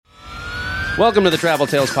Welcome to the Travel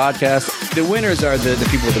Tales Podcast. The winners are the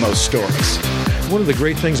people with the most stories. One of the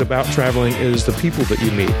great things about traveling is the people that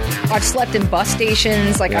you meet. I've slept in bus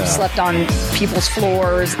stations, I've slept on people's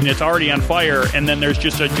floors. And it's already on fire, and then there's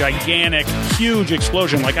just a gigantic, huge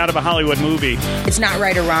explosion, like out of a Hollywood movie. It's not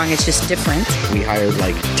right or wrong, it's just different. We hired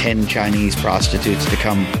like 10 Chinese prostitutes to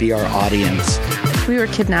come be our audience. We were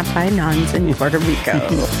kidnapped by nuns in Puerto Rico.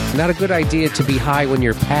 Not a good idea to be high when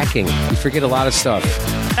you're packing. You forget a lot of stuff.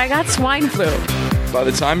 I got swine flu. By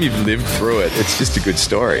the time you've lived through it, it's just a good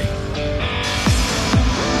story.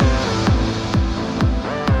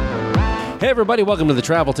 Hey, everybody. Welcome to the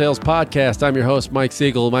Travel Tales Podcast. I'm your host, Mike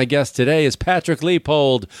Siegel. My guest today is Patrick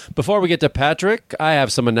Leopold. Before we get to Patrick, I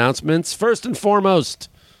have some announcements. First and foremost,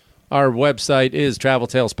 our website is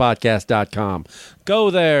traveltalespodcast.com. Go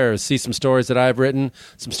there, see some stories that I've written,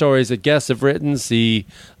 some stories that guests have written, see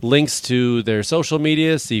links to their social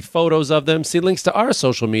media, see photos of them, see links to our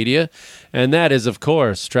social media. And that is, of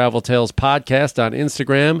course, Travel Tales Podcast on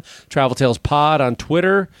Instagram, Travel Tales Pod on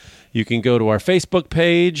Twitter. You can go to our Facebook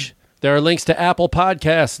page. There are links to Apple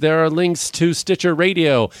Podcasts. There are links to Stitcher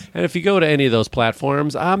Radio. And if you go to any of those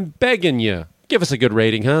platforms, I'm begging you, give us a good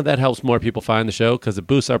rating, huh? That helps more people find the show because it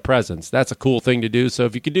boosts our presence. That's a cool thing to do. So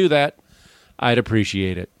if you could do that, I'd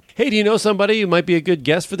appreciate it. Hey, do you know somebody who might be a good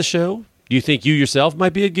guest for the show? Do you think you yourself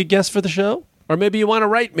might be a good guest for the show? Or maybe you want to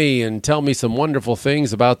write me and tell me some wonderful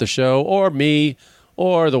things about the show or me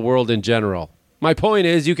or the world in general. My point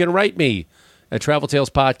is you can write me at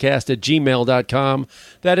traveltalespodcast@gmail.com.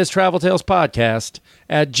 That is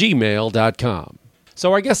traveltalespodcast@gmail.com.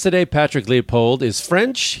 So our guest today, Patrick Leopold, is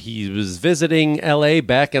French. He was visiting L.A.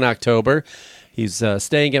 back in October. He's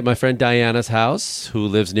staying at my friend Diana's house, who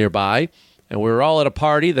lives nearby. And we were all at a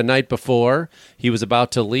party the night before. He was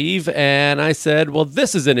about to leave, and I said, well,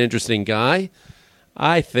 this is an interesting guy.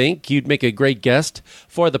 I think you'd make a great guest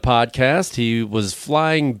for the podcast. He was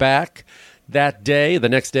flying back that day, the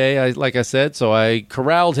next day, like I said, so I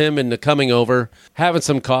corralled him into coming over, having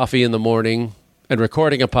some coffee in the morning, and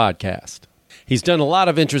recording a podcast. He's done a lot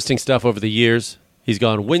of interesting stuff over the years. He's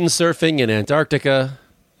gone windsurfing in Antarctica,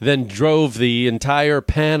 then drove the entire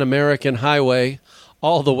Pan-American Highway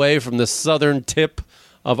all the way from the southern tip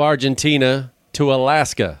of Argentina to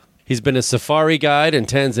Alaska. He's been a safari guide in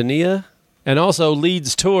Tanzania and also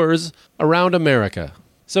leads tours around America.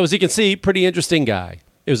 So as you can see, pretty interesting guy.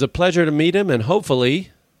 It was a pleasure to meet him, and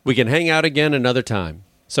hopefully we can hang out again another time.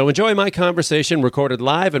 So enjoy my conversation recorded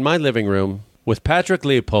live in my living room with Patrick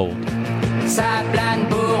Leopold. Ça plane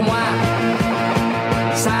pour moi.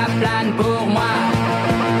 Ça plane pour moi.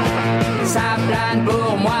 Ça plane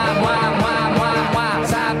pour moi, moi, moi, moi, moi.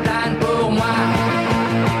 Ça plane pour moi.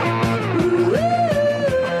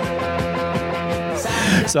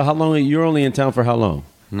 So how long, you're only in town for how long?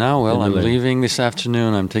 No, well, I'm leaving this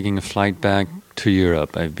afternoon. I'm taking a flight back to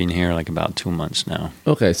Europe. I've been here like about 2 months now.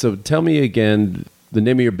 Okay, so tell me again the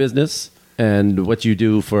name of your business and what you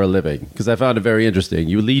do for a living, because I found it very interesting.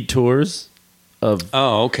 You lead tours of...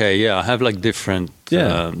 Oh, okay, yeah. I have like different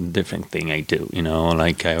thing I do, you know.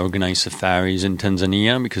 Like I organize safaris in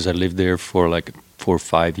Tanzania because I lived there for like 4 or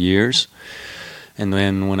 5 years. And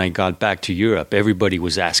then when I got back to Europe, everybody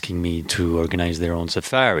was asking me to organize their own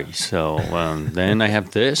safari. So then I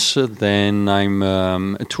have this. Then I'm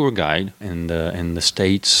a tour guide in the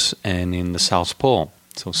States and in the South Pole.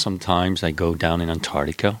 So sometimes I go down in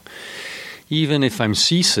Antarctica, even if I'm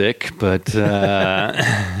seasick. But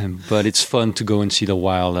but it's fun to go and see the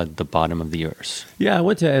wild at the bottom of the earth. Yeah, I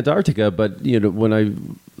went to Antarctica, but you know, when I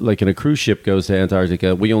like in a cruise ship goes to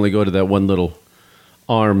Antarctica, we only go to that one little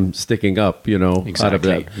arm sticking up, you know, exactly. Out of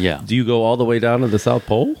that. Yeah. Do you go all the way down to the South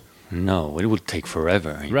Pole? No, it would take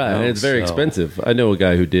forever. Right, and it's very expensive. I know a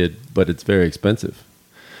guy who did, but it's very expensive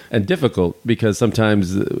and difficult because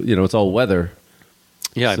sometimes, you know, it's all weather.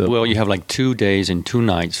 Yeah, so, well, you have like 2 days and 2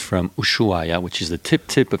 nights from Ushuaia, which is the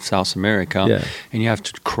tip of South America, and you have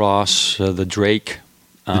to cross the Drake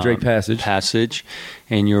Passage,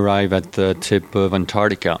 and you arrive at the tip of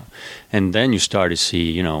Antarctica, and then you start to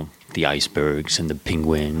see, you know, the icebergs and the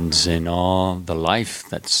penguins and all the life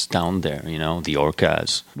that's down there, you know, the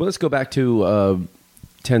orcas. Well, let's go back to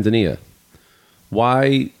Tanzania.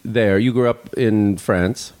 Why there? You grew up in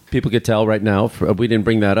France. People could tell right now. We didn't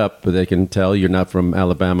bring that up, but they can tell you're not from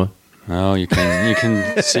Alabama. Oh, you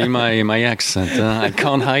can see my accent. I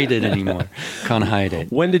can't hide it anymore. Can't hide it.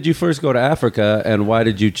 When did you first go to Africa, and why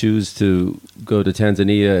did you choose to go to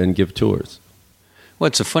Tanzania and give tours? Well,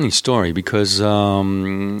 it's a funny story because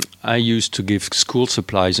I used to give school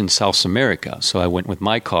supplies in South America. So I went with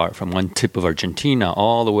my car from one tip of Argentina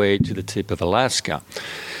all the way to the tip of Alaska.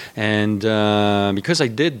 And because I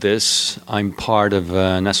did this, I'm part of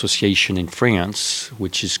an association in France,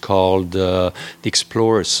 which is called the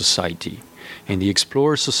Explorers Society. And the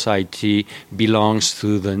Explorers Society belongs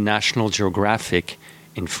to the National Geographic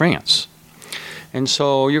in France. And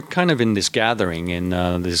so you're kind of in this gathering,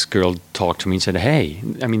 and this girl talked to me and said, hey,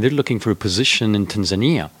 I mean, they're looking for a position in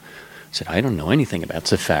Tanzania. I said, I don't know anything about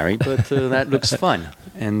safari, but that looks fun.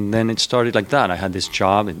 And then it started like that. I had this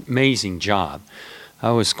job, an amazing job.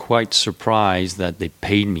 I was quite surprised that they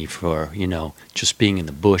paid me for, just being in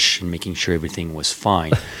the bush and making sure everything was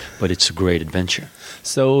fine. But it's a great adventure.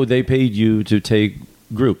 So they paid you to take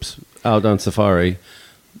groups out on safari.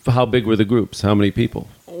 How big were the groups? How many people?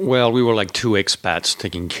 Well, we were like 2 expats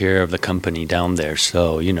taking care of the company down there.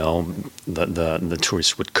 So, the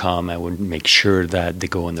tourists would come. I would make sure that they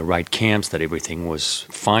go in the right camps, that everything was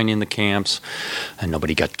fine in the camps, and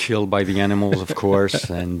nobody got killed by the animals, of course.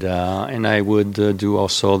 And I would do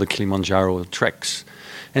also the Kilimanjaro treks.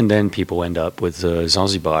 And then people end up with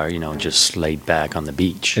Zanzibar, just laid back on the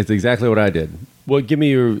beach. It's exactly what I did. Well, give me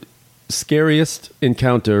your scariest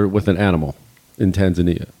encounter with an animal in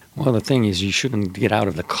Tanzania. Well, the thing is, you shouldn't get out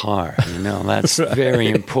of the car. That's right. Very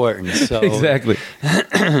important. So, exactly.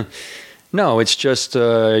 No, it's just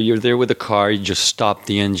you're there with the car, you just stop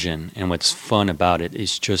the engine. And what's fun about it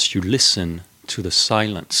is just you listen to the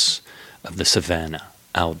silence of the savannah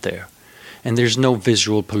out there. And there's no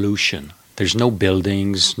visual pollution. There's no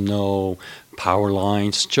buildings, no power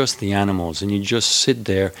lines, just the animals. And you just sit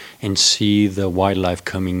there and see the wildlife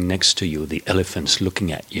coming next to you, the elephants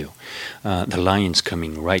looking at you, the lions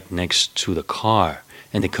coming right next to the car.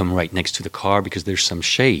 And they come right next to the car because there's some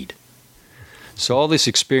shade. So all this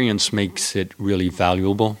experience makes it really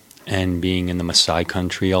valuable, and being in the Maasai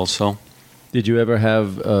country also. Did you ever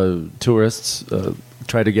have tourists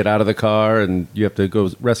try to get out of the car and you have to go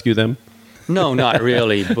rescue them? No, not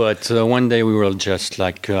really. But one day we were just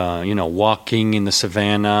walking in the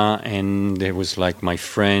savannah, and there was like my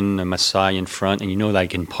friend, a Maasai in front. And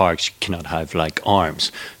like in parks, you cannot have like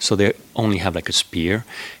arms. So they only have like a spear.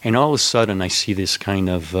 And all of a sudden I see this kind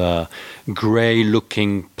of gray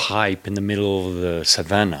looking pipe in the middle of the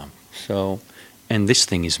savannah. And this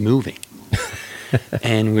thing is moving.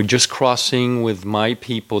 And we're just crossing with my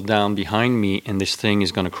people down behind me, and this thing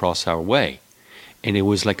is going to cross our way. And it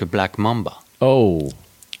was like a black mamba. Oh.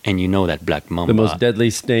 And that black mamba. The most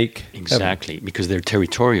deadly snake Exactly, ever. Because they're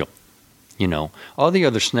territorial. All the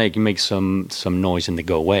other snakes make some noise and they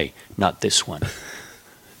go away. Not this one.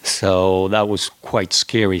 So that was quite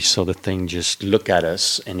scary. So the thing just look at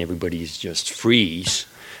us and everybody's just freeze.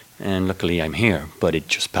 And luckily I'm here, but it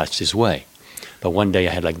just passed his way. But one day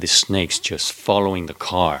I had like these snakes just following the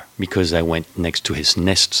car because I went next to his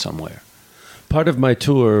nest somewhere. Part of my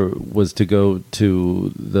tour was to go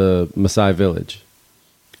to the Maasai village.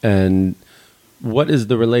 And what is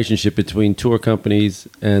the relationship between tour companies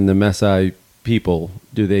and the Maasai people?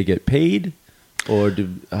 Do they get paid? Or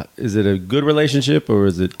is it a good relationship, or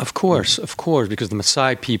is it... Of course, because the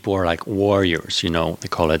Maasai people are like warriors, They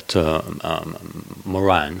call it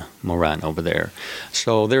Moran over there.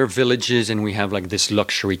 So there are villages, and we have like this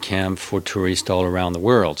luxury camp for tourists all around the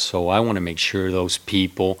world. So I want to make sure those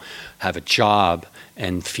people have a job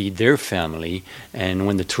and feed their family. And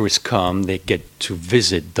when the tourists come, they get to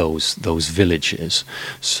visit those villages.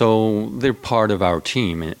 So they're part of our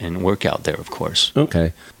team and work out there, of course.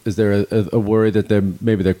 Okay. Is there a worry that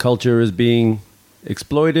maybe their culture is being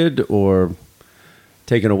exploited or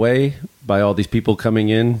taken away by all these people coming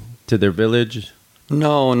in to their village?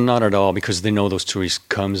 No, not at all, because they know those tourists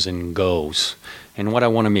comes and goes. And what I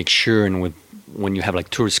want to make sure, and when you have like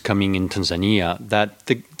tourists coming in Tanzania, that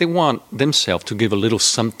they want themselves to give a little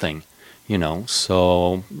something,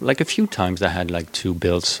 So like a few times I had like to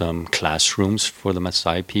build some classrooms for the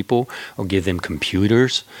Maasai people or give them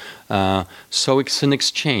computers. So it's an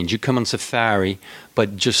exchange. You come on safari,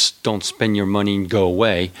 but just don't spend your money and go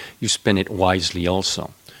away. You spend it wisely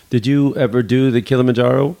also. Did you ever do the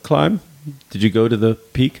Kilimanjaro climb? Did you go to the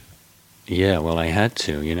peak? Yeah, well, I had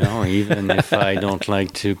to, even if I don't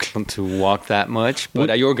like to walk that much. But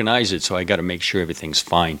I organize it, so I got to make sure everything's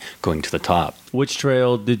fine going to the top. Which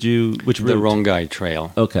trail did you... Which route? The Rongai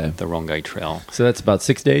Trail. Okay. The Rongai Trail. So that's about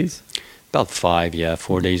 6 days? About 5, yeah.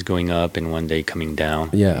 4 days going up and 1 day coming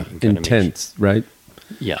down. Yeah, intense, right?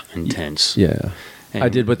 Yeah, intense. Yeah. And I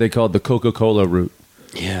did what they called the Coca-Cola route.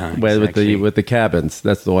 Yeah, exactly. With the cabins.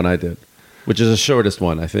 That's the one I did, which is the shortest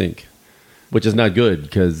one, I think. Which is not good,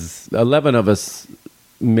 because 11 of us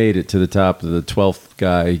made it to the top. The 12th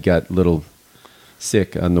guy got a little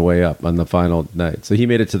sick on the way up on the final night. So he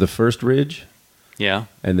made it to the first ridge. Yeah.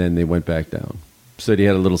 And then they went back down. So he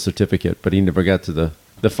had a little certificate, but he never got to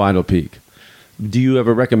the the final peak. Do you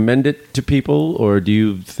ever recommend it to people, or do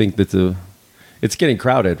you think that it's getting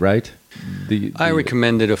crowded, right? I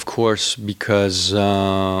recommend it, of course, because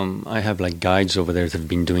I have like guides over there that have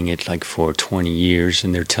been doing it like for 20 years,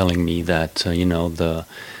 and they're telling me that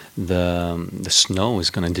the snow is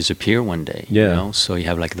going to disappear one day. Yeah. You know? So you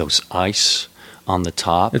have like those ice on the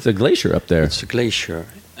top. It's a glacier up there. It's a glacier.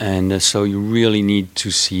 And so you really need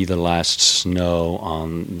to see the last snow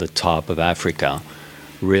on the top of Africa,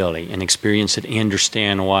 really, and experience it and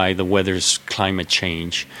understand why the weather's climate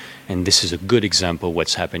change. And this is a good example of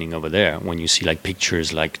what's happening over there. When you see like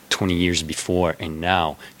pictures like 20 years before and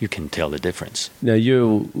now, you can tell the difference. Now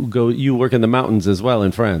you work in the mountains as well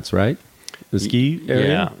in France, right? The ski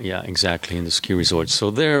area? Yeah, exactly, in the ski resorts.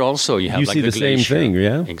 So there also you have you like see the same glacier. thing,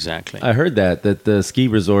 yeah? Exactly. I heard that the ski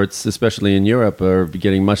resorts, especially in Europe, are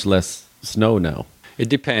getting much less snow now. It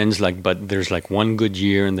depends, but there's like one good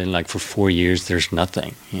year, and then like for 4 years there's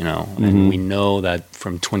nothing, And we know that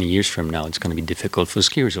from 20 years from now it's going to be difficult for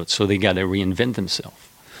ski resorts, so they got to reinvent themselves.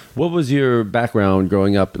 What was your background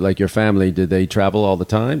growing up? Like your family, did they travel all the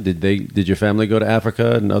time? Did your family go to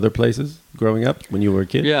Africa and other places growing up when you were a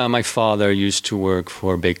kid? Yeah, my father used to work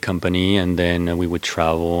for a big company, and then we would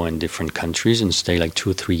travel in different countries and stay like 2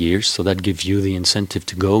 or 3 years. So that gives you the incentive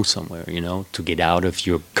to go somewhere, to get out of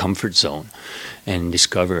your comfort zone and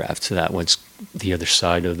discover after that what's the other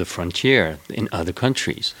side of the frontier in other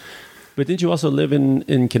countries. But didn't you also live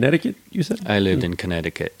in Connecticut, you said? I lived in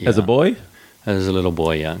Connecticut, yeah. As a boy? As a little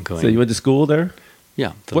boy, yeah. So you went to school there?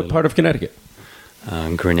 Yeah. What part of Connecticut?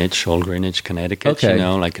 Greenwich, Old Greenwich, Connecticut, okay.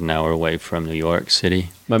 Like an hour away from New York City.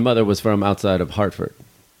 My mother was from outside of Hartford,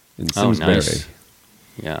 in Simsbury. Oh, nice.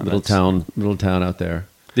 Yeah. Little town out there.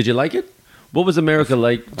 Did you like it? What was America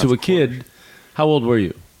like to a kid? How old were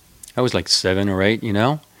you? I was like 7 or 8,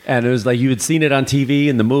 And it was like you had seen it on TV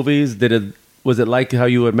in the movies. Was it like how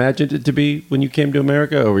you imagined it to be when you came to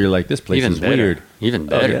America? Or were you like, this place is weird? Even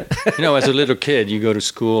better. Oh, yeah. As a little kid, you go to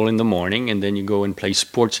school in the morning and then you go and play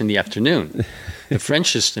sports in the afternoon. The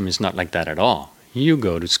French system is not like that at all. You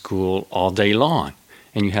go to school all day long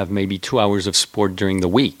and you have maybe 2 hours of sport during the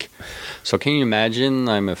week. So can you imagine?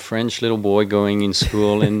 I'm a French little boy going in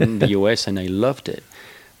school in the U.S. and I loved it.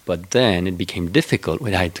 But then it became difficult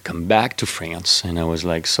when I had to come back to France, and I was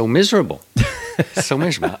like so miserable.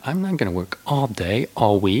 I'm not going to work all day,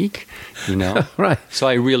 all week, Right. So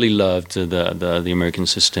I really loved the American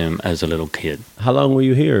system as a little kid. How long were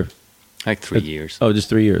you here? Like 3 years. Oh, just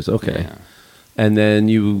 3 years. Okay. Yeah. And then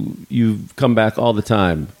you've come back all the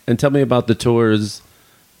time. And tell me about the tours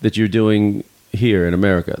that you're doing here in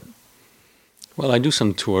America. Well, I do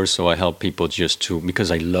some tours, so I help people because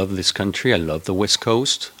I love this country. I love the West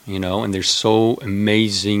Coast, and there's so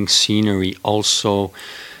amazing scenery also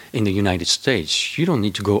in the United States. You don't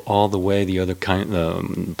need to go all the way the other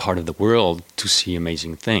part of the world to see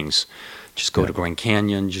amazing things. Just go to Grand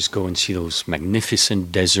Canyon, just go and see those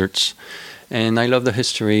magnificent deserts. And I love the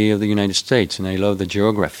history of the United States, and I love the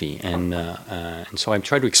geography. And so I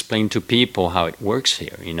try to explain to people how it works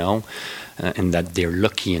here, and that they're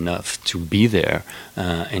lucky enough to be there.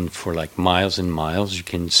 And for like miles and miles, you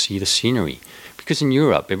can see the scenery. Because in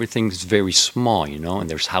Europe, everything's very small, and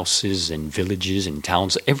there's houses and villages and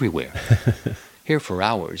towns everywhere. Here for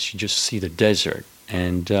hours, you just see the desert.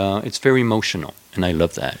 And it's very emotional, and I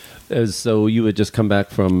love that. So you had just come back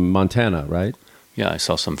from Montana, right? Yeah, I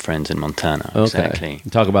saw some friends in Montana, okay. Exactly.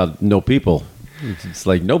 Talk about no people. It's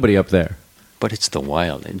like nobody up there. But it's the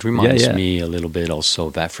wild. It reminds me a little bit also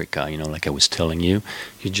of Africa, like I was telling you.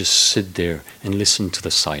 You just sit there and listen to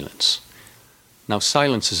the silence. Now,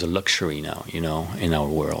 silence is a luxury now, in our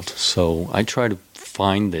world. So I try to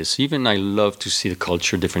find this. Even I love to see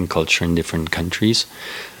the different culture in different countries.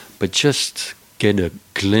 But just get a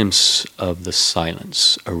glimpse of the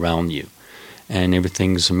silence around you. And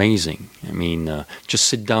everything's amazing. I mean, just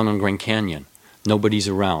sit down on Grand Canyon. Nobody's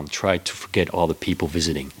around. Try to forget all the people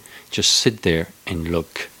visiting. Just sit there and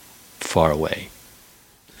look far away.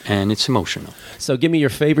 And it's emotional. So give me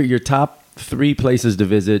your top 3 places to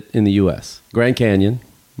visit in the U.S. Grand Canyon,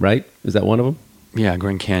 right? Is that one of them? Yeah,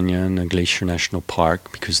 Grand Canyon, Glacier National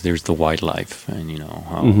Park, because there's the wildlife, and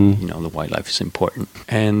how the wildlife is important.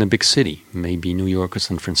 And a big city, maybe New York or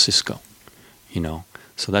San Francisco,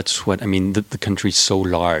 So that's what, the country's so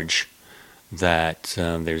large that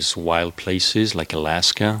there's wild places like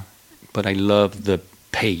Alaska, but I love the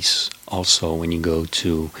pace also when you go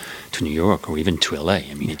to New York or even to LA.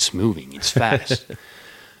 It's moving, it's fast.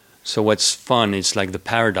 So what's fun is like the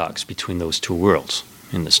paradox between those two worlds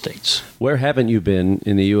in the States. Where haven't you been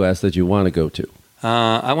in the U.S. that you want to go to?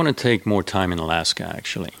 I want to take more time in Alaska,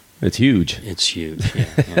 actually. It's huge. It's huge.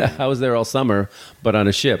 Yeah. I was there all summer, but on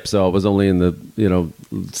a ship, so I was only in the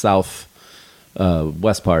south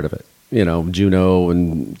west part of it. Juneau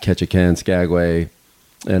and Ketchikan, Skagway,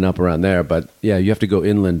 and up around there. But yeah, you have to go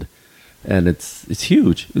inland, and it's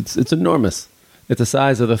huge. It's enormous. It's the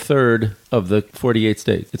size of the third of the 48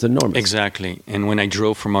 states. It's enormous. Exactly. And when I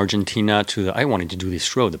drove from Argentina I wanted to do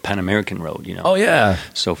this road, the Pan American Road, Oh, yeah.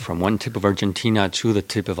 So from one tip of Argentina to the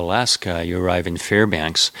tip of Alaska, you arrive in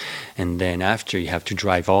Fairbanks. And then after, you have to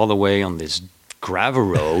drive all the way on this gravel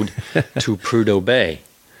road to Prudhoe Bay.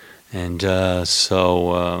 And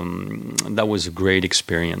so that was a great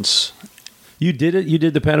experience. You did it? You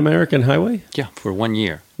did the Pan American Highway? Yeah, for 1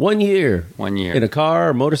 year. 1 year? 1 year. In a car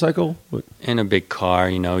or motorcycle? In a big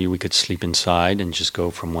car, we could sleep inside and just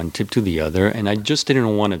go from one tip to the other. And I just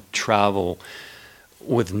didn't want to travel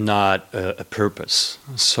with not a purpose.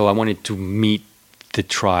 So I wanted to meet the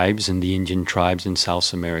tribes and the Indian tribes in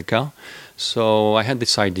South America. So I had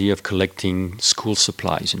this idea of collecting school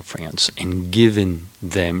supplies in France and giving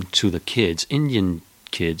them to the kids, Indian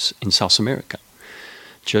kids in South America.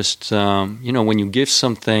 Just, when you give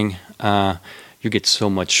something, you get so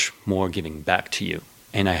much more giving back to you.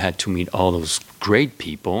 And I had to meet all those great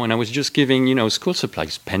people. And I was just giving, school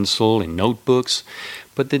supplies, pencil and notebooks.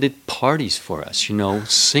 But they did parties for us,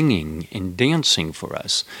 singing and dancing for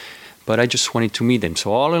us. But I just wanted to meet them.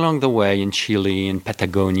 So all along the way in Chile, in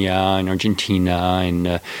Patagonia, in Argentina,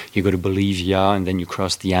 and you go to Bolivia, and then you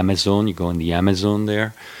cross the Amazon. You go in the Amazon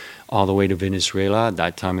there. All the way to Venezuela. At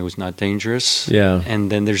that time, it was not dangerous. Yeah. And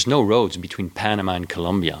then there's no roads between Panama and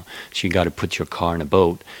Colombia. So you got to put your car in a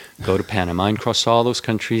boat, go to Panama, and cross all those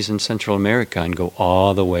countries in Central America and go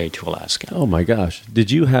all the way to Alaska. Oh, my gosh.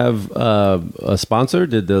 Did you have a sponsor?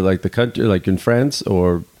 Did the country, like in France,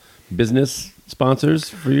 or business sponsors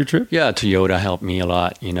for your trip? Yeah, Toyota helped me a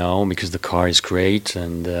lot, because the car is great.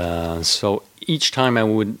 And so each time I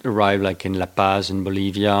would arrive, like in La Paz in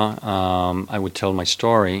Bolivia, I would tell my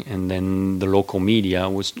story, and then the local media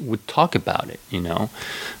would talk about it,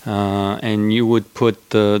 and you would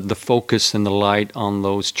put the focus and the light on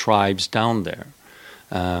those tribes down there.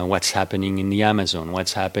 What's happening in the Amazon?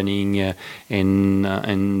 What's happening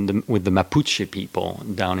with the Mapuche people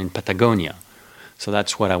down in Patagonia? So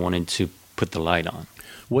that's what I wanted to put the light on.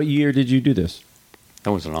 What year did you do this?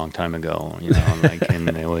 That was a long time ago,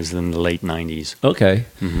 it was in the late 90s. Okay.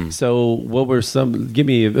 Mm-hmm. So what were give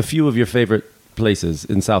me a few of your favorite places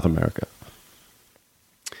in South America.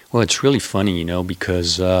 Well, it's really funny,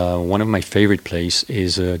 because one of my favorite places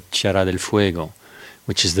is Tierra del Fuego,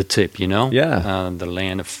 which is the tip, Yeah. The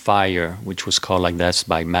land of fire, which was called like that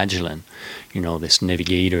by Magellan, this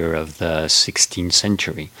navigator of the 16th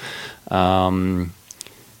century.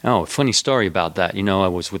 A funny story about that. I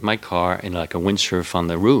was with my car in like a windsurf on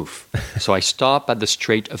the roof. So I stop at the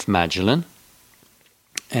Strait of Magellan.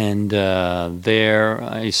 And there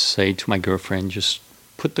I say to my girlfriend, just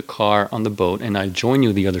put the car on the boat and I'll join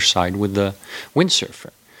you the other side with the windsurfer.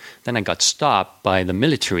 Then I got stopped by the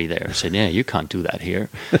military there. I said, yeah, you can't do that here.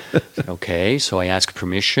 I said, okay, so I asked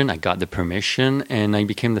permission. I got the permission, and I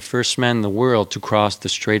became the first man in the world to cross the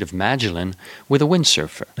Strait of Magellan with a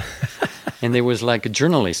windsurfer. And there was like a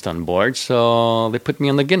journalist on board, so they put me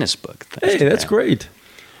on the Guinness Book. Hey, that's great.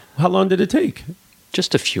 How long did it take?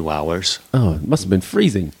 Just a few hours. Oh, it must have been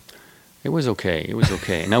freezing. It was okay.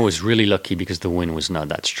 And I was really lucky because the wind was not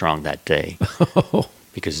that strong that day.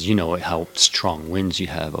 Because you know how strong winds you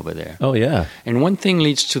have over there. Oh, yeah. And one thing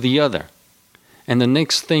leads to the other. And the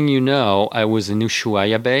next thing you know, I was in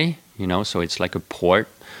Ushuaia Bay, so it's like a port.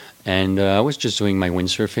 And I was just doing my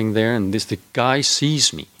windsurfing there, and the guy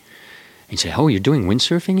sees me. He said, oh, you're doing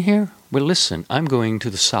windsurfing here? Well, listen, I'm going to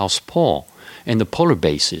the South Pole and the polar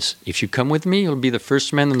bases. If you come with me, you'll be the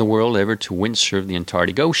first man in the world ever to windsurf the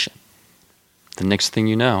Antarctic Ocean. The next thing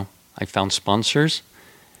you know, I found sponsors,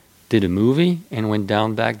 did a movie, and went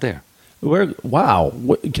down back there. Wow.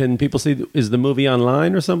 Can people see? Is the movie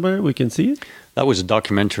online or somewhere we can see it? That was a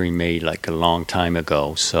documentary made like a long time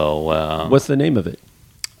ago. So, what's the name of it?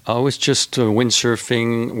 Oh, it's just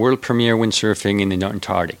windsurfing, world premiere windsurfing in the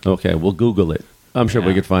Antarctic. Okay, we'll Google it. I'm sure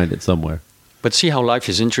we could find it somewhere. But see how life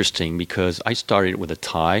is interesting, because I started with a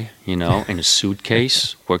tie, and a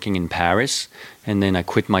suitcase, working in Paris, and then I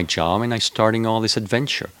quit my job and I starting all this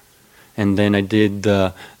adventure. And then I did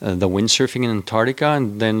the windsurfing in Antarctica,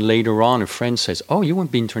 and then later on a friend says, oh, you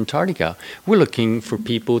haven't been to Antarctica. We're looking for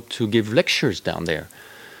people to give lectures down there.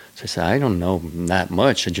 So I said, I don't know that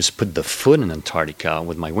much. I just put the foot in Antarctica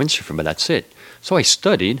with my windsurfer, but that's it. So I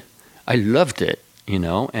studied. I loved it. you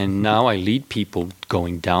know. And now I lead people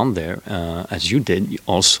going down there, as you did,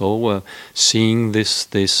 also seeing this.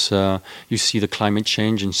 You see the climate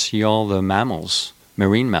change and see all the mammals,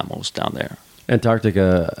 marine mammals down there.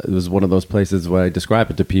 Antarctica was one of those places where I describe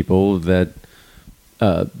it to people that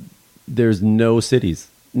there's no cities,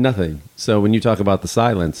 nothing. So when you talk about the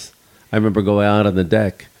silence, I remember going out on the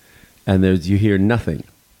deck and you hear nothing.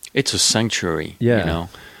 It's a sanctuary, Yeah. you know,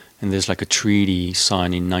 and there's like a treaty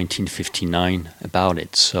signed in 1959 about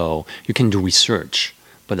it. So you can do research,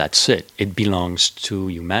 but that's it. It belongs to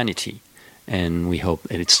humanity, and we hope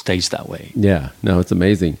that it stays that way. Yeah, no, it's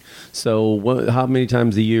amazing. So how many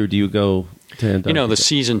times a year do you go to Antarctica? You know, the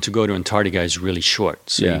season to go to Antarctica is really short,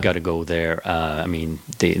 so Yeah. you got to go there. I mean,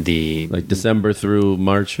 the like December through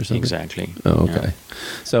March or something? exactly. Oh, okay.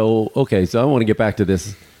 Yeah. So I want to get back to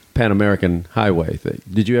this Pan American Highway thing.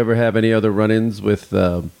 Did you ever have any other run-ins with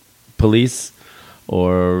police,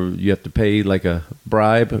 or you have to pay like a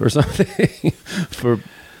bribe or something for?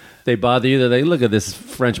 They bother you that they look at this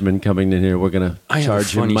Frenchman coming in here. We're going to I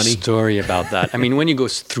charge have a him funny money. story about that. I mean, when you go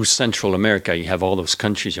through Central America, you have all those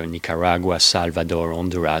countries, you know, Nicaragua, Salvador,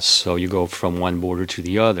 Honduras. So you go from one border to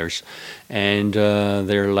the others, and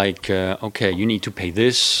they're like, okay, you need to pay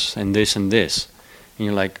this and this and this. And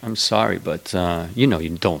you're like, I'm sorry, but you know,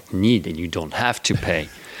 you don't need it. You don't have to pay.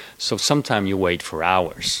 So sometimes you wait for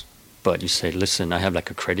hours, but you say, listen, I have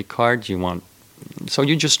like a credit card. You want? So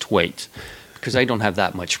you just wait. Because I don't have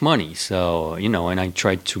that much money, so you know, and I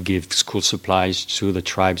tried to give school supplies to the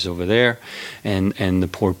tribes over there, and the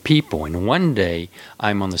poor people. And one day,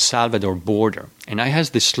 I'm on the Salvador border, and I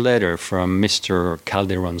has this letter from Mr.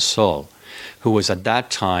 Calderon Sol, who was at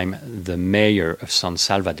that time the mayor of San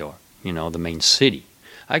Salvador, you know, the main city.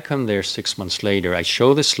 I come there 6 months later. I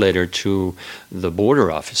show this letter to the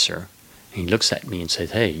border officer. He looks at me and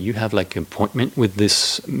says, "Hey, you have like an appointment with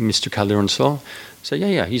this Mr. Calderon Sol?" I said,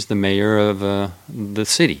 yeah, he's the mayor of the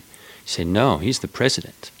city. He said, no, he's the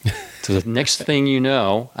president. So the next thing you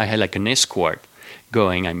know, I had like an escort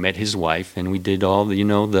going. I met his wife, and we did all the, you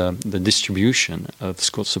know, the distribution of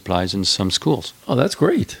school supplies in some schools. Oh, that's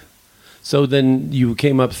great. So then you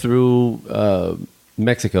came up through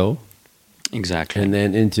Mexico. Exactly. And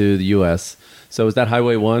then into the U.S. So is that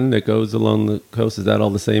Highway 1 that goes along the coast? Is that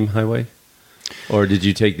all the same highway? Or did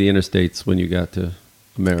you take the interstates when you got to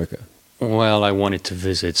America? Well, I wanted to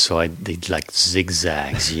visit, so I did like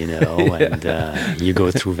zigzags, you know, and you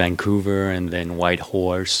go through Vancouver and then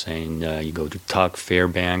Whitehorse, and you go to Tuck,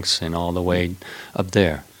 Fairbanks, and all the way up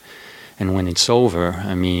there. And when it's over,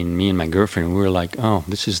 I mean, me and my girlfriend, we were like, oh,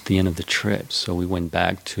 this is the end of the trip. So we went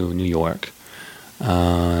back to New York,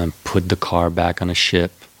 put the car back on a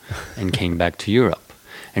ship, and came back to Europe.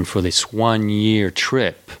 And for this 1 year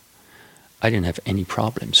trip, I didn't have any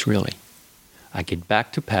problems, really. I get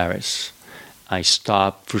back to Paris, I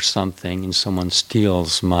stop for something, and someone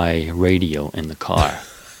steals my radio in the car.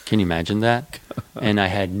 Can you imagine that? And I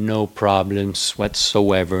had no problems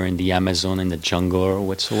whatsoever in the Amazon, in the jungle, or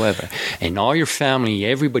whatsoever. And all your family,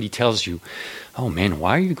 everybody tells you, oh man,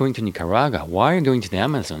 why are you going to Nicaragua? Why are you going to the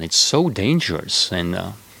Amazon? It's so dangerous. And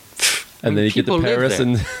then you get to Paris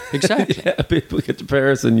and exactly. Yeah, people get to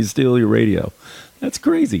Paris and you steal your radio. That's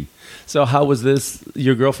crazy. So how was this?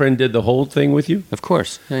 Your girlfriend did the whole thing with you? Of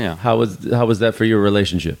course. Yeah. How was that for your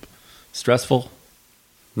relationship? Stressful?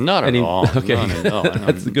 Not at all. Okay. No.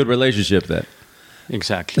 That's a good relationship then.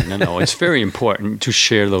 Exactly. No. It's very important to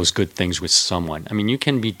share those good things with someone. I mean, you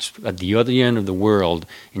can be at the other end of the world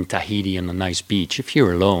in Tahiti on a nice beach. If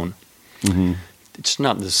you're alone, it's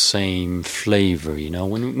not the same flavor, you know.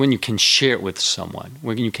 When you can share it with someone,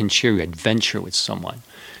 when you can share your adventure with someone,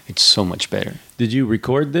 it's so much better. Did you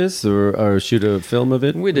record this or shoot a film of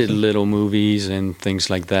it? We did little movies and things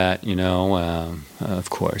like that, you know, of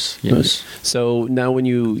course, yes. So now when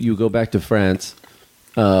you go back to France,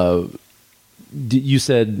 you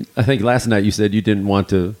said, I think last night you said you didn't want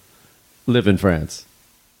to live in France.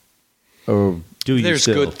 Or do you There's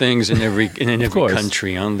still? good things in every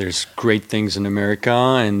country. There's great things in America,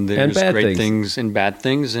 and there's bad great things. things and bad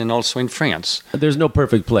things, and also in France. There's no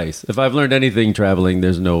perfect place. If I've learned anything traveling,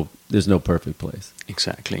 there's no perfect place.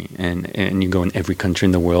 Exactly. And you go in every country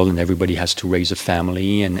in the world, and everybody has to raise a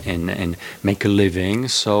family and make a living.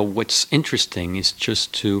 So what's interesting is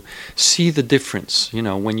just to see the difference. You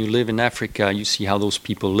know, when you live in Africa, you see how those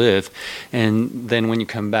people live. And then when you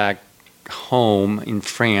come back home in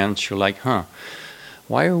France, you're like,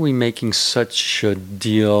 why are we making such a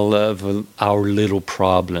deal of our little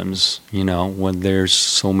problems, you know, when there's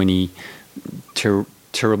so many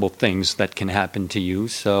terrible things that can happen to you?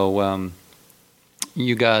 So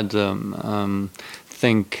you got to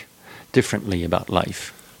think differently about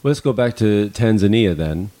life. Well, let's go back to Tanzania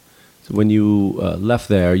then. So when you left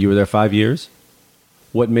there, you were there 5 years.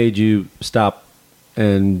 What made you stop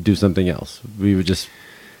and do something else? We were just,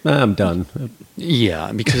 I'm done.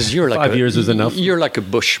 Yeah, because you're like 5 years is enough. You're like a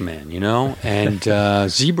bushman, you know. And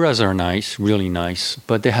zebras are nice, really nice,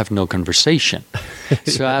 but they have no conversation.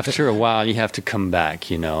 So after a while, you have to come back,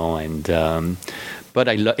 you know. And but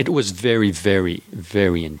it was very, very,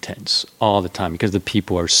 very intense all the time because the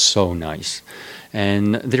people are so nice,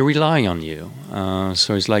 and they rely on you.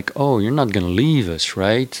 So it's like, oh, you're not going to leave us,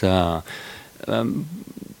 right?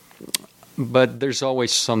 But there's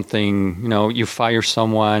always something, you know, you fire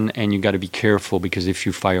someone and you got to be careful because if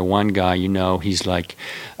you fire one guy, you know, he's like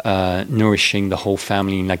nourishing the whole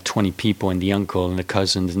family, like 20 people and the uncle and the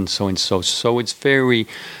cousins and so and so. So it's very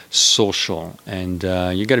social and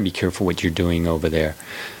you got to be careful what you're doing over there.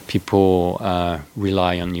 People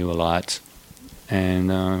rely on you a lot. And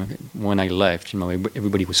when I left, you know,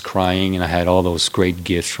 everybody was crying, and I had all those great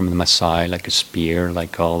gifts from the Maasai, like a spear,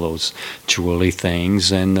 like all those jewelry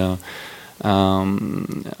things. And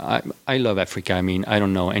I love Africa. I mean, I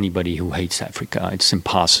don't know anybody who hates Africa. It's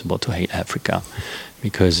impossible to hate Africa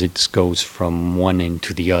because it goes from one end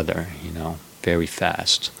to the other, you know, very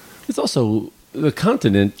fast. It's also, the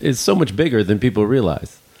continent is so much bigger than people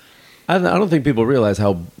realize. I don't think people realize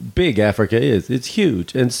how big Africa is. It's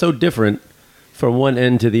huge and so different from one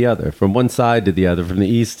end to the other, from one side to the other, from the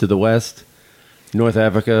east to the west, North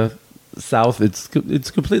Africa, south. It's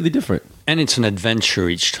completely different. And it's an adventure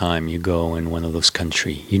each time you go in one of those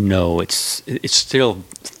countries. You know, it's still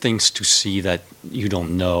things to see that you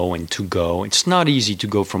don't know and to go. It's not easy to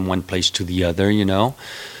go from one place to the other, you know.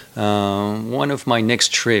 One of my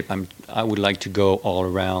next trip, I would like to go all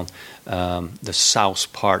around the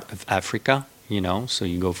south part of Africa. You know, so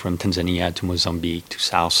you go from Tanzania to Mozambique to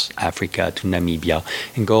South Africa to Namibia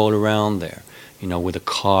and go all around there, you know, with a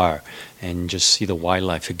car and just see the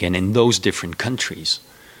wildlife again in those different countries.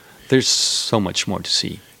 There's so much more to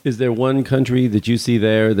see. Is there one country that you see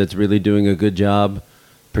there that's really doing a good job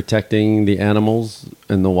protecting the animals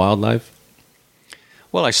and the wildlife?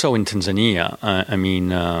 Well, I saw in Tanzania,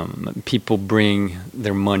 people bring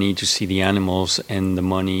their money to see the animals, and the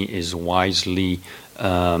money is wisely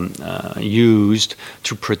used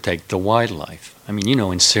to protect the wildlife. I mean, you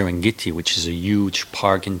know, in Serengeti, which is a huge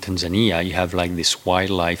park in Tanzania, you have like this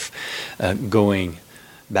wildlife going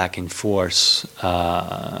back and forth,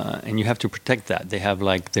 and you have to protect that. They have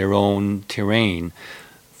like their own terrain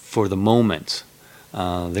for the moment.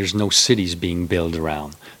 There's no cities being built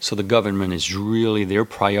around. So the government is really, their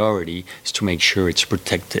priority is to make sure it's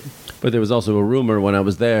protected. But there was also a rumor when I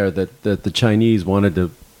was there that the Chinese wanted to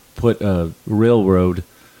put a railroad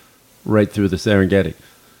right through the Serengeti.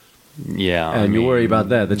 Yeah. And you worry about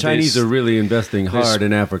that. The Chinese are really investing hard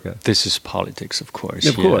in Africa. This is politics, of course.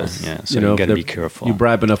 Of course. Yeah. So you got to be careful. You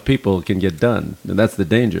bribe enough people, it can get done. And that's the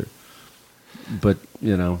danger. But,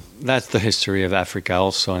 you know. That's the history of Africa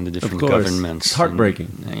also and the different governments. It's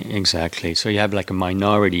heartbreaking. Exactly. So you have like a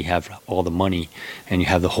minority have all the money, and you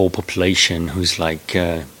have the whole population who's like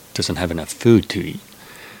doesn't have enough food to eat.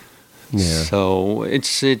 Yeah. So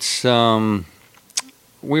it's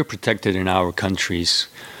we're protected in our countries,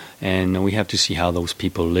 and we have to see how those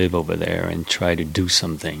people live over there and try to do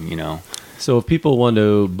something, you know. So if people want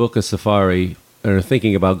to book a safari or are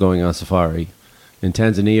thinking about going on safari in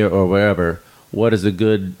Tanzania or wherever, what is a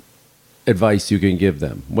good advice you can give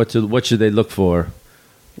them? What should they look for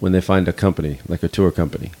when they find a company, like a tour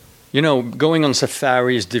company? You know, going on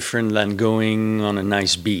safari is different than going on a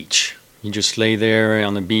nice beach. You just lay there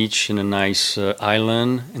on the beach in a nice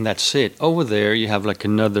island, and that's it. Over there, you have like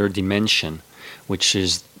another dimension, which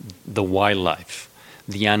is the wildlife,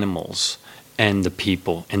 the animals, and the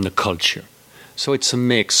people, and the culture. So it's a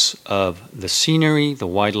mix of the scenery, the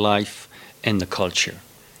wildlife, and the culture.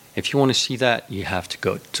 If you want to see that, you have to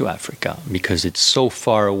go to Africa because it's so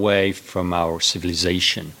far away from our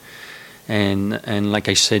civilization. And like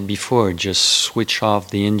I said before, just switch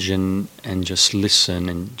off the engine and just listen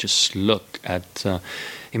and just look at,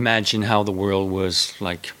 imagine how the world was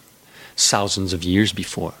like thousands of years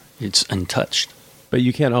before. It's untouched. But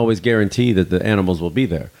you can't always guarantee that the animals will be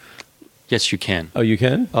there. Yes, you can. Oh, you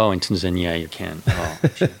can? Oh, in Tanzania, you can. Oh,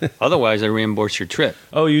 otherwise, I reimburse your trip.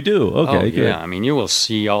 Oh, you do? Okay, good. Yeah, I mean, you will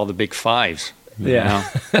see all the big fives. Yeah.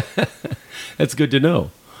 That's good to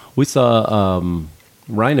know. We saw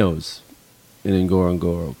rhinos in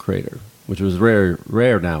Ngorongoro crater, which was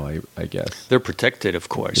rare now, I guess. They're protected, of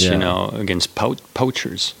course, you know, against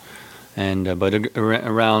poachers. And but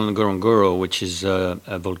around Ngorongoro, which is a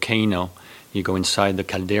volcano, you go inside the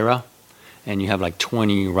caldera, and you have like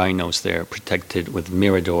 20 rhinos there protected with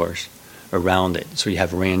miradors around it. So you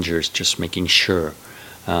have rangers just making sure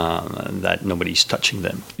that nobody's touching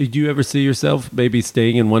them. Did you ever see yourself maybe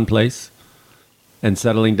staying in one place and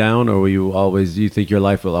settling down, or do you think your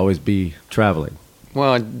life will always be traveling?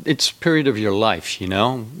 Well, it's a period of your life, you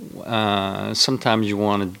know. Sometimes you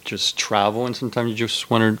want to just travel, and sometimes you just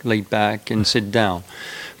want to lay back and sit down.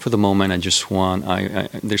 For the moment, I just want.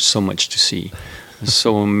 There's so much to see,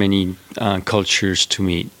 so many cultures to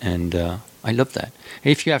meet, and I love that.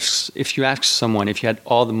 If you ask someone if you had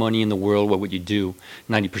all the money in the world, what would you do?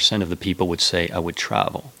 90% of the people would say, I would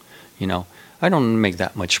travel. You know, I don't make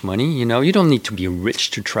that much money. You know, you don't need to be rich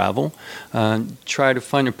to travel. Try to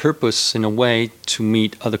find a purpose in a way to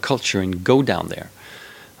meet other culture and go down there.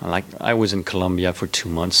 Like I was in Colombia for 2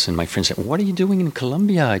 months, and my friend said, "What are you doing in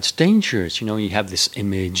Colombia? It's dangerous. You know, you have this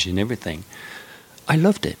image and everything." I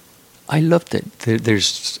loved it.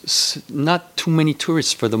 There's not too many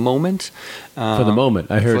tourists for the moment. For the moment,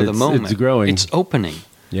 I heard it's growing. It's opening.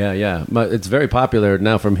 Yeah. It's very popular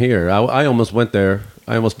now from here. I almost went there.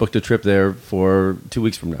 I almost booked a trip there for 2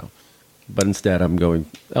 weeks from now. But instead, I'm going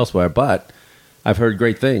elsewhere. But I've heard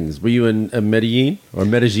great things. Were you in Medellin, or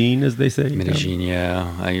Medellin, as they say? Medellin, yeah.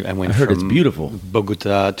 I went I heard from it's beautiful.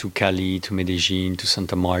 Bogota to Cali to Medellin to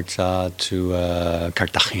Santa Marta to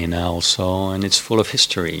Cartagena also, and it's full of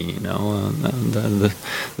history. You know,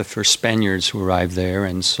 the first Spaniards who arrived there,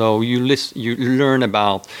 and so you learn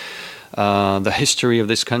about the history of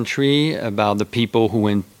this country, about the people who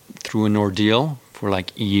went through an ordeal for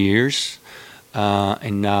like years.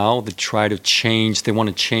 And now they want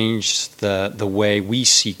to change the way we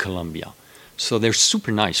see Colombia. So they're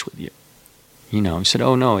super nice with you. You know, he said,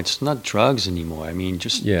 "Oh no, it's not drugs anymore. I mean,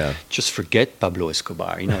 just forget Pablo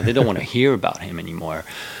Escobar. You know, they don't want to hear about him anymore."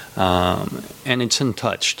 And it's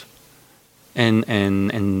untouched.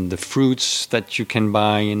 And the fruits that you can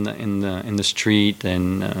buy in the street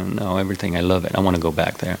and everything. I love it. I want to go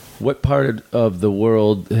back there. What part of the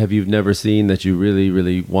world have you never seen that you really,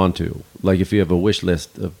 really want to? Like if you have a wish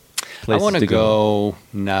list of places I want to to go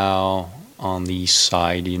now on the east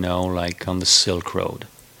side, you know, like on the Silk Road.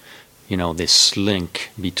 You know, this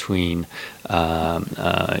link between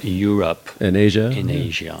Europe and Asia.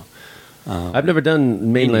 Asia. I've never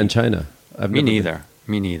done mainland China. Me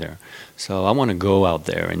neither. So I want to go out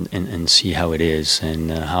there and see how it is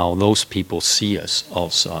and how those people see us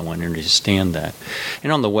also. I want to understand that.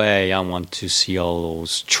 And on the way, I want to see all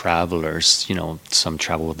those travelers. You know, some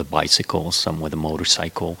travel with a bicycle, some with a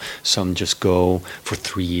motorcycle, some just go for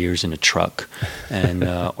 3 years in a truck, and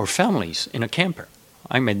or families in a camper.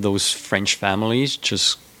 I met those French families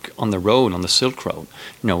just on the road, on the Silk Road,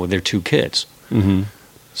 you know, with their 2 kids. Mm-hmm.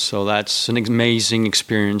 So that's an amazing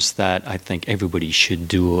experience that I think everybody should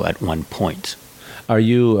do at one point. Are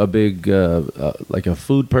you a big, like a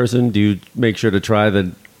food person? Do you make sure to try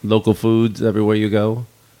the local foods everywhere you go?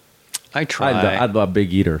 I try. I'm a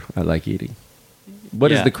big eater. I like eating.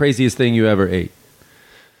 What is the craziest thing you ever ate?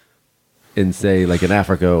 In, say, like in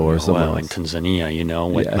Africa or somewhere else? In Tanzania, you know,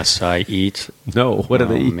 what Maasai eat. No, what do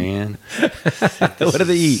they eat? Oh, man. What do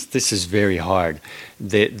they eat? This is very hard.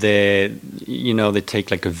 They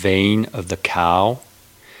take like a vein of the cow,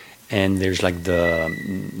 and there's like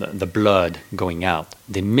the blood going out.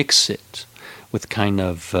 They mix it with kind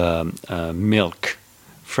of milk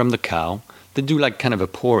from the cow. They do like kind of a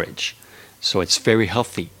porridge. So it's very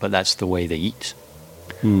healthy, but that's the way they eat.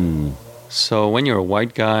 So when you're a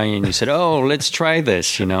white guy and you said, "Oh, let's try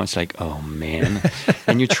this," you know, it's like, "Oh man,"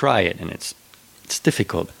 and you try it, and it's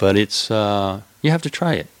difficult, but it's you have to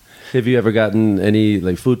try it. Have you ever gotten any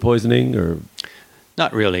like food poisoning or?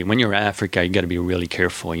 Not really. When you're in Africa, you got to be really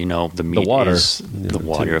careful. You know, the meat, the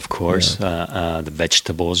water, of course. Yeah. The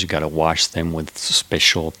vegetables, you got to wash them with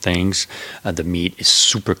special things. The meat is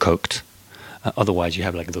super cooked. Otherwise, you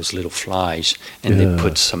have like those little flies, and they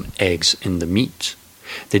put some eggs in the meat.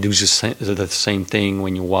 They do the same thing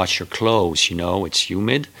when you wash your clothes. You know, it's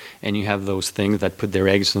humid, and you have those things that put their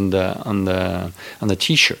eggs on the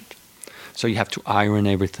t-shirt. So you have to iron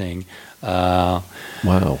everything. Wow.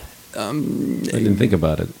 I didn't think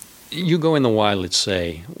about it. You go in the wild, let's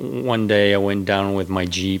say. One day I went down with my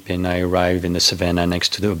Jeep and I arrived in the savannah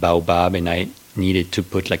next to the baobab, and I needed to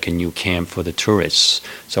put like a new camp for the tourists.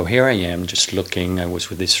 So here I am just looking. I was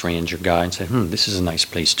with this ranger guy and said, this is a nice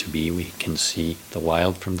place to be. We can see the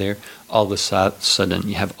wild from there. All of a sudden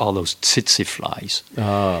you have all those tsetse flies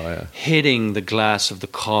hitting the glass of the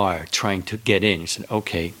car trying to get in. I said,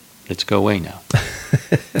 okay, let's go away now.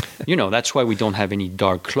 You know, that's why we don't have any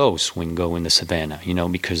dark clothes when we go in the savannah, you know,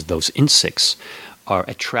 because those insects are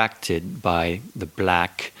attracted by the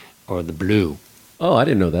black or the blue. Oh, I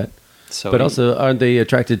didn't know that. So, But also, aren't they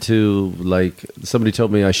attracted to, like, somebody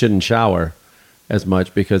told me I shouldn't shower as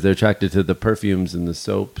much because they're attracted to the perfumes and the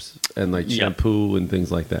soaps and, like, shampoo and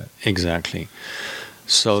things like that. Exactly.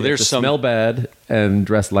 So You there's have to some smell bad and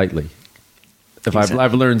dress lightly.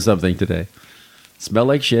 I've learned something today. Smell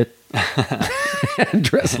like shit and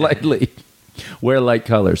dress lightly. Wear light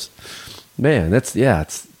colors. Man, it's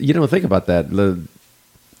you don't think about that.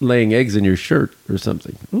 Laying eggs in your shirt or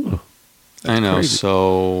something. Ooh, I know. crazy.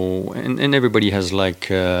 So, and everybody has like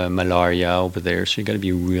malaria over there, so you got to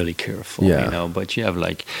be really careful. Yeah. You know, but you have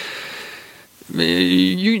like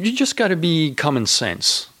you just got to be common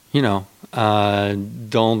sense. You know,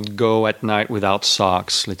 don't go at night without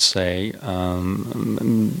socks. Let's say,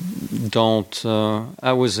 don't.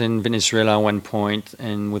 I was in Venezuela at one point,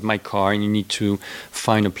 and with my car, and you need to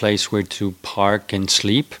find a place where to park and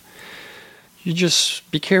sleep. You just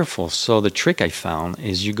be careful. So the trick I found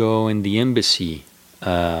is you go in the embassy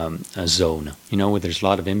zone, you know, where there's a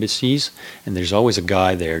lot of embassies, and there's always a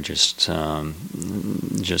guy there just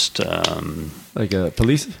like a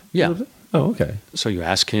police? Yeah. Oh, okay. So you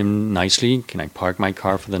ask him nicely, can I park my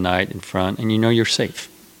car for the night in front? And you know you're safe.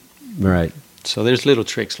 Right. So there's little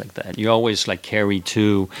tricks like that. You always like carry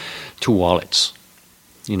two wallets.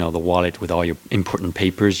 You know, the wallet with all your important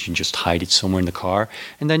papers, you just hide it somewhere in the car.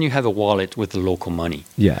 And then you have a wallet with the local money.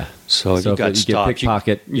 Yeah. So if you if got you get stopped,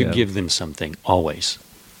 pickpocket, you yeah. give them something, always.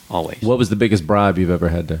 Always. What was the biggest bribe you've ever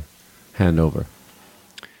had to hand over?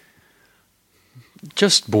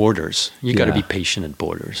 Just borders. You got to Yeah. be patient at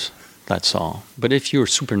borders. That's all. But if you're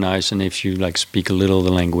super nice and if you like speak a little of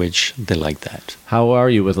the language, they like that. How are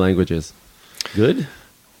you with languages? Good?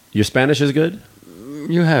 Your Spanish is good?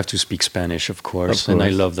 You have to speak Spanish, of course, Of and I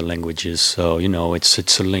course. love the languages. So you know,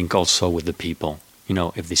 it's a link also with the people. You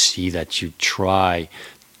know, if they see that you try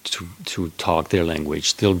to talk their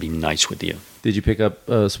language, they'll be nice with you. Did you pick up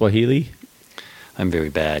Swahili? I'm very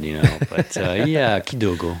bad, you know, but yeah,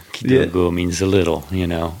 kidogo. Kidogo means a little, you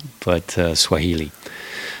know, but Swahili.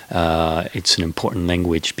 It's an important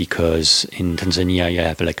language because in Tanzania you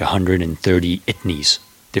have like 130 ethnies,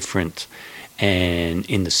 different. And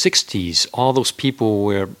in the 60s, all those people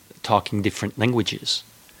were talking different languages.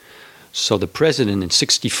 So the president in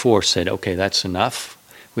 64 said, okay, that's enough.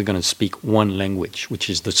 We're going to speak one language, which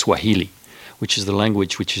is the Swahili, which is the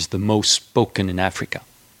language which is the most spoken in Africa.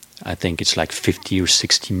 I think it's like 50 or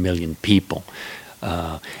 60 million people.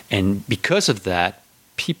 And because of that,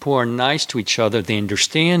 people are nice to each other, they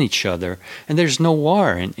understand each other, and there's no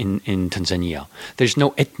war in Tanzania. There's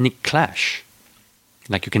no ethnic clash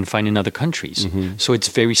like you can find in other countries. Mm-hmm. So it's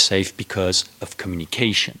very safe because of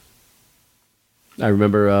communication. I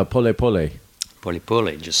remember Pole Pole. Pole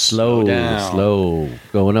pole, just Slow, slow down. slow.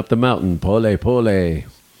 Going up the mountain. Pole Pole.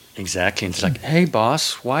 Exactly. And it's like, hey,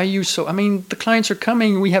 boss, why are you so... I mean, the clients are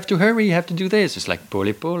coming. We have to hurry. You have to do this. It's like,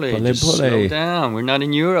 pole pole. Just pole. slow down. We're not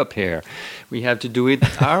in Europe here. We have to do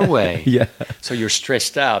it our way. Yeah. So you're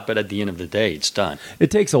stressed out, but at the end of the day, it's done.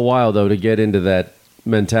 It takes a while, though, to get into that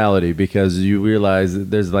mentality because you realize that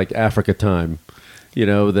there's like Africa time. You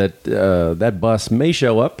know, that that bus may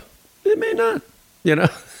show up. It may not. You know,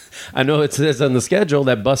 I know it says on the schedule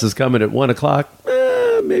that bus is coming at 1 o'clock.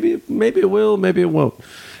 Maybe it will, maybe it won't.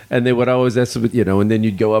 And they would always ask, you know, and then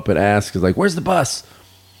you'd go up and ask, like, where's the bus?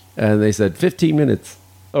 And they said 15 minutes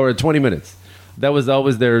or 20 minutes. That was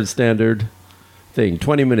always their standard thing,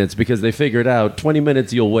 20 minutes, because they figured out 20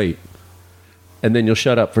 minutes you'll wait. And then you'll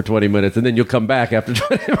shut up for 20 minutes. And then you'll come back after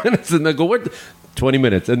 20 minutes and they'll go, what? 20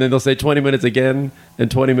 minutes. And then they'll say 20 minutes again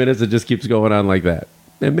and 20 minutes. It just keeps going on like that.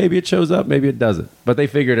 And maybe it shows up, maybe it doesn't. But they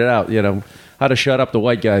figured it out, you know, how to shut up the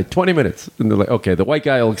white guy. 20 minutes. And they're like, okay, the white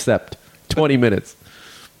guy will accept 20 minutes.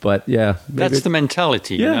 But yeah. That's the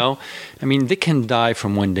mentality, Yeah. you know? I mean, they can die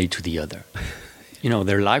from one day to the other. You know,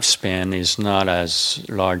 their lifespan is not as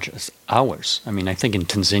large as ours. I mean, I think in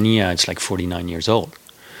Tanzania, it's like 49 years old.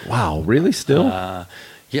 Wow, really? Still?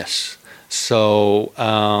 Yes. So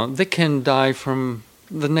they can die from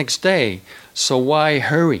the next day. So why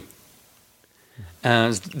hurry?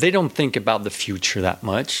 They don't think about the future that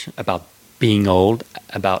much, about being old,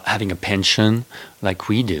 about having a pension like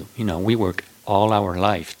we do. You know, we work all our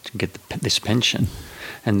life to get this pension.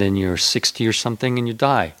 And then you're 60 or something and you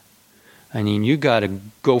die. I mean, you got to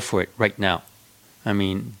go for it right now. I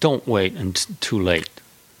mean, don't wait until too late.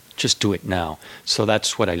 Just do it now. So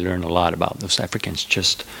that's what I learned a lot about those Africans.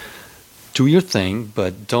 Just do your thing,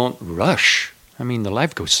 but don't rush. I mean, the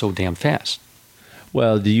life goes so damn fast.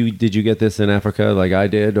 Well, did you get this in Africa like I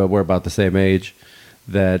did? Or we're about the same age.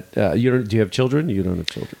 That do you have children? You don't have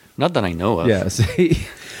children. Not that I know of. Yeah, see,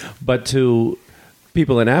 but to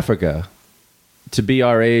people in Africa, to be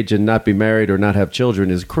our age and not be married or not have children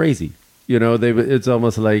is crazy. You know, it's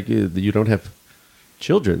almost like you don't have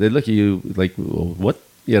children. They look at you like, well, what?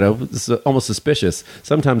 You know, it's almost suspicious.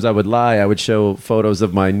 Sometimes I would lie. I would show photos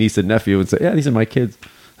of my niece and nephew and say, yeah, these are my kids.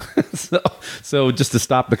 so just to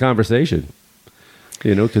stop the conversation,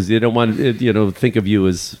 you know, because they don't want to, you know, think of you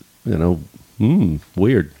as, you know,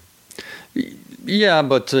 weird. Yeah,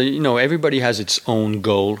 but you know, everybody has its own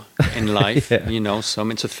goal in life. Yeah. You know,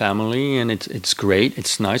 some it's a family and it's great,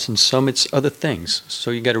 it's nice, and some it's other things.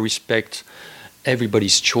 So you got to respect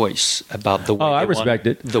everybody's choice about the way. Oh, I respect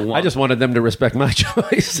it. I just wanted them to respect my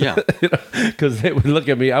choice. Yeah, because they would look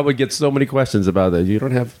at me. I would get so many questions about that. You've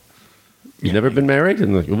never been married,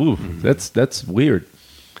 and like, ooh, that's weird.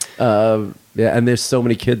 Yeah, and there's so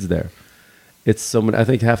many kids there. It's so many. I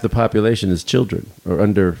think half the population is children or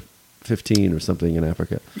under 15 or something in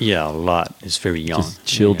Africa. Yeah, a lot. It's very young. Just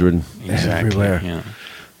children everywhere. Yeah.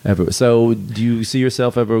 Everywhere. So, do you see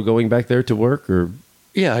yourself ever going back there to work, or?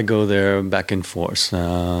 Yeah, I go there back and forth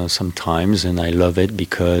sometimes, and I love it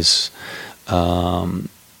because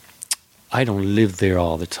I don't live there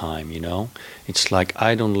all the time, you know? It's like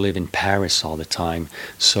I don't live in Paris all the time.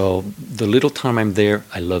 So the little time I'm there,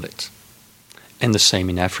 I love it. And the same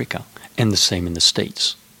in Africa, and the same in the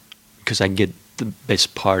States, because I get the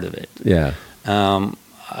best part of it. Yeah.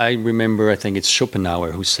 I remember, I think it's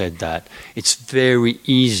Schopenhauer who said that it's very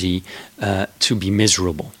easy to be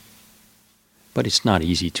miserable, but it's not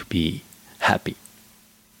easy to be happy.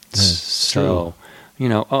 So, you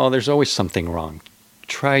know, there's always something wrong.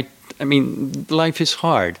 Life is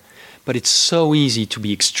hard, but it's so easy to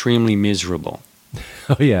be extremely miserable.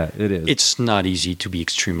 Oh, yeah, it is. It's not easy to be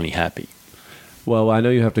extremely happy. Well, I know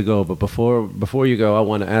you have to go, but before you go, I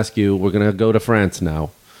want to ask you, we're going to go to France now.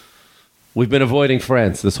 We've been avoiding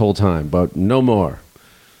France this whole time, but no more.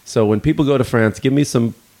 So when people go to France, give me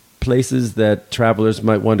some places that travelers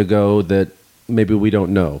might want to go that maybe we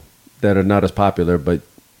don't know, that are not as popular, but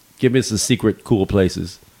give me some secret cool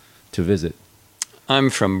places to visit. I'm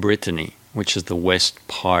from Brittany, which is the west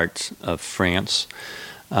part of France,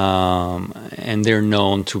 and they're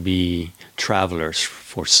known to be travelers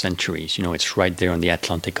for centuries. You know, it's right there on the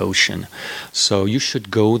Atlantic Ocean. So you should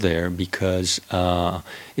go there because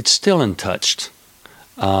it's still untouched.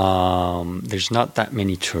 There's not that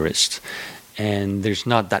many tourists, and there's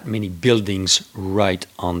not that many buildings right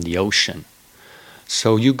on the ocean.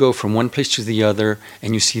 So you go from one place to the other,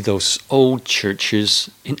 and you see those old churches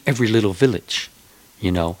in every little village,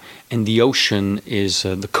 you know. And the ocean is,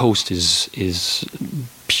 the coast is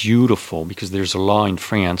beautiful, because there's a law in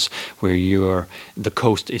France where the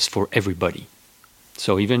coast is for everybody.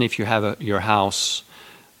 So even if you have your house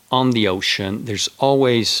on the ocean, there's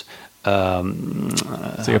always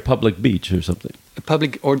it's like a public beach or something. A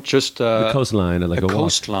public, or just a coastline, or like a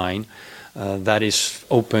coastline that is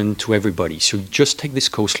open to everybody. So just take this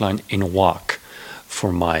coastline and walk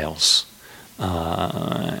for miles,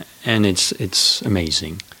 and it's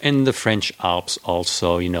amazing. And the French Alps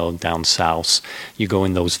also, you know, down south, you go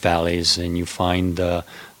in those valleys and you find the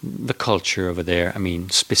culture over there. I mean,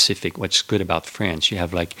 specific. What's good about France? You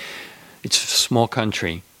have it's a small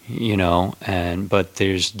country, you know, but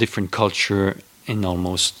there's different culture in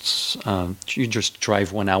almost. You just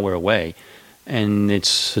drive 1 hour away, and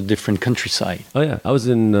it's a different countryside. Oh yeah, I was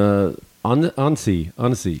in Annecy.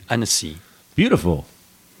 Beautiful.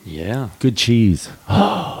 Yeah. Good cheese.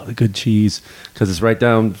 Oh, the good cheese. Because it's right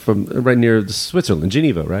near Switzerland,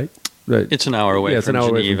 Geneva, right? Right. It's an hour away, from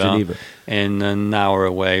Geneva. And an hour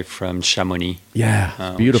away from Chamonix.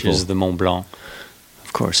 Yeah, beautiful. Which is the Mont Blanc.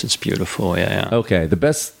 Of course, it's beautiful, yeah. Okay, the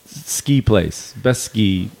best ski place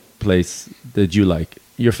that you like,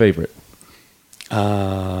 your favorite?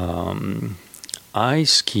 I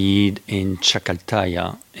skied in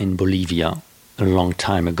Chacaltaya in Bolivia a long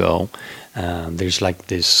time ago. There's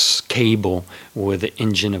this cable with the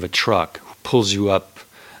engine of a truck who pulls you up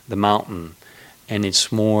the mountain, and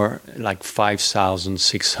it's more like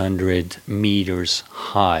 5,600 meters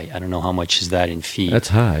high. I don't know how much is that in feet. That's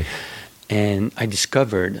high. And I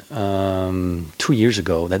discovered 2 years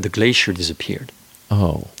ago that the glacier disappeared.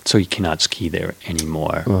 Oh. So you cannot ski there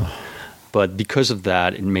anymore. Oh. But because of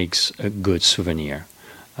that, it makes a good souvenir.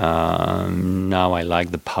 Now I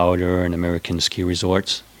like the Powder and American ski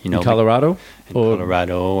resorts. You know, in Colorado?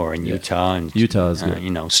 Colorado or in Utah. And, Utah is good. You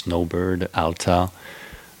know, Snowbird, Alta.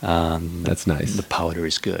 That's nice. The Powder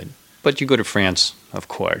is good. But you go to France, of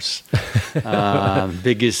course.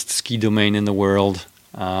 Biggest ski domain in the world.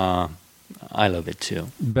 I love it too.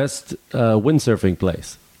 Best windsurfing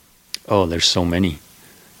place? Oh, there's so many.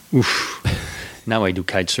 Oof. Now I do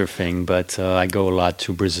kite surfing, but I go a lot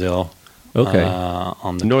to Brazil. Okay.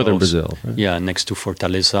 On the Northern coast. Brazil, right? Yeah, next to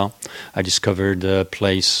Fortaleza. I discovered a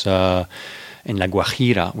place in La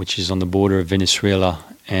Guajira, which is on the border of Venezuela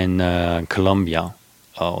and Colombia.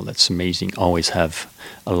 Oh, that's amazing. Always have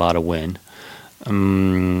a lot of wind.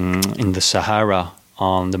 In the Sahara,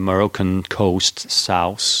 on the Moroccan coast,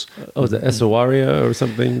 south. Oh, the Essaouira or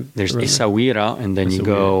something? There's around there? Essaouira, and then you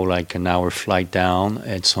go Essaouira. like an hour flight down.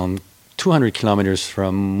 It's on 200 kilometers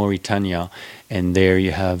from Mauritania, and there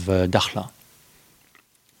you have Dakhla.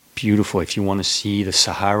 Beautiful. If you want to see the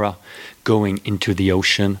Sahara going into the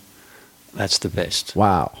ocean, that's the best.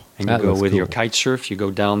 Wow. And you That go looks with your cool. kite surf, you go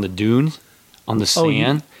down the dune on the Oh, you-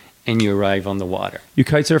 sand, and you arrive on the water. You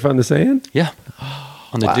kite surf on the sand? Yeah,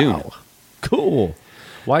 on the dune. Cool.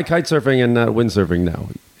 Why kite surfing and not windsurfing now?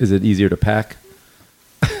 Is it easier to pack?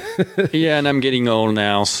 Yeah, and I'm getting old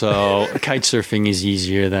now, so kite surfing is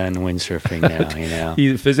easier than windsurfing now, you know.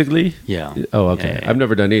 Physically? Yeah. Oh, okay. Yeah. I've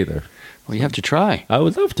never done either. Well, you have to try. I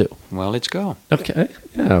would love to. Well, let's go. Okay.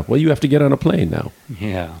 Yeah. Well, you have to get on a plane now.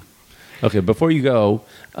 Yeah. Okay. Before you go,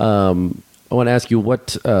 I want to ask you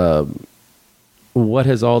what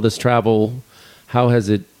has all this travel? How has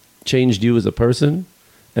it changed you as a person,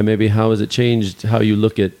 and maybe how has it changed how you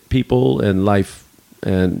look at people and life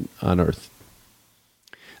and on Earth?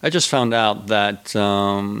 I just found out that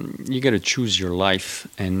you got to choose your life,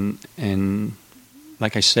 and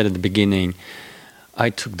like I said at the beginning, I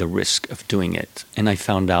took the risk of doing it, and I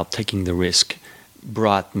found out taking the risk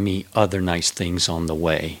brought me other nice things on the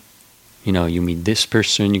way. You know, you meet this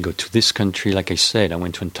person, you go to this country. Like I said, I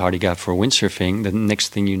went to Antarctica for windsurfing. The next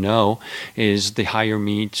thing you know is they hire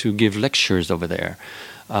me to give lectures over there.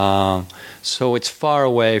 So it's far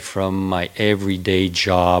away from my everyday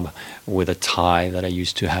job with a tie that I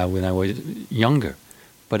used to have when I was younger.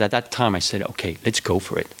 But at that time I said, okay, let's go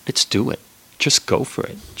for it. Let's do it. Just go for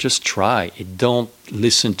it. Just try it. Don't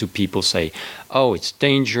listen to people say, oh, it's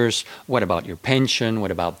dangerous. What about your pension?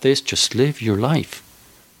 What about this? Just live your life.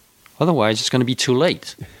 Otherwise, it's going to be too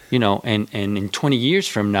late. You know, and in 20 years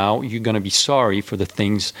from now, you're going to be sorry for the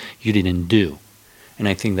things you didn't do. And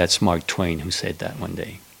I think that's Mark Twain who said that one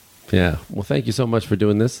day. Yeah. Well, thank you so much for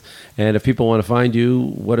doing this. And if people want to find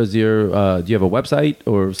you, what is your? Do you have a website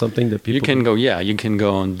or something that people? You can go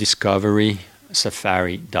on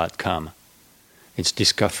discoverysafari.com. It's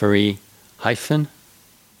discovery hyphen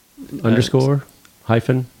underscore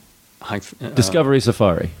hyphen Discovery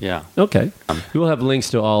Safari. Yeah. Okay. We will have links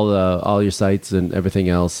to all your sites and everything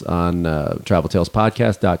else on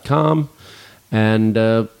traveltalespodcast.com. And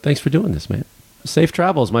thanks for doing this, man. Safe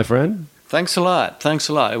travels, my friend. Thanks a lot. Thanks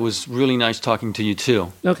a lot. It was really nice talking to you,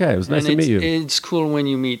 too. Okay, it was nice to meet you. It's cool when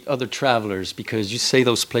you meet other travelers because you say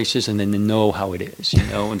those places and then they know how it is, you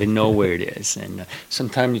know, and they know where it is. And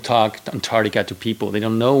sometimes you talk Antarctica to people, they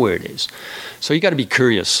don't know where it is. So you got to be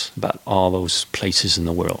curious about all those places in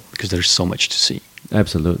the world because there's so much to see.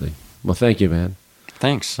 Absolutely. Well, thank you, man.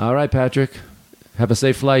 Thanks. All right, Patrick. Have a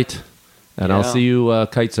safe flight. And I'll see you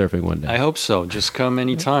kite surfing one day. I hope so. Just come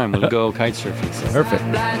anytime. We'll go kite surfing. Perfect.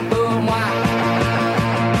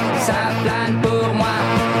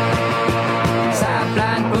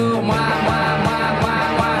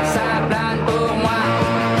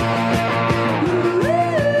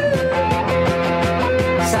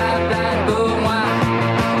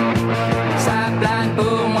 Ça plane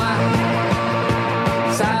pour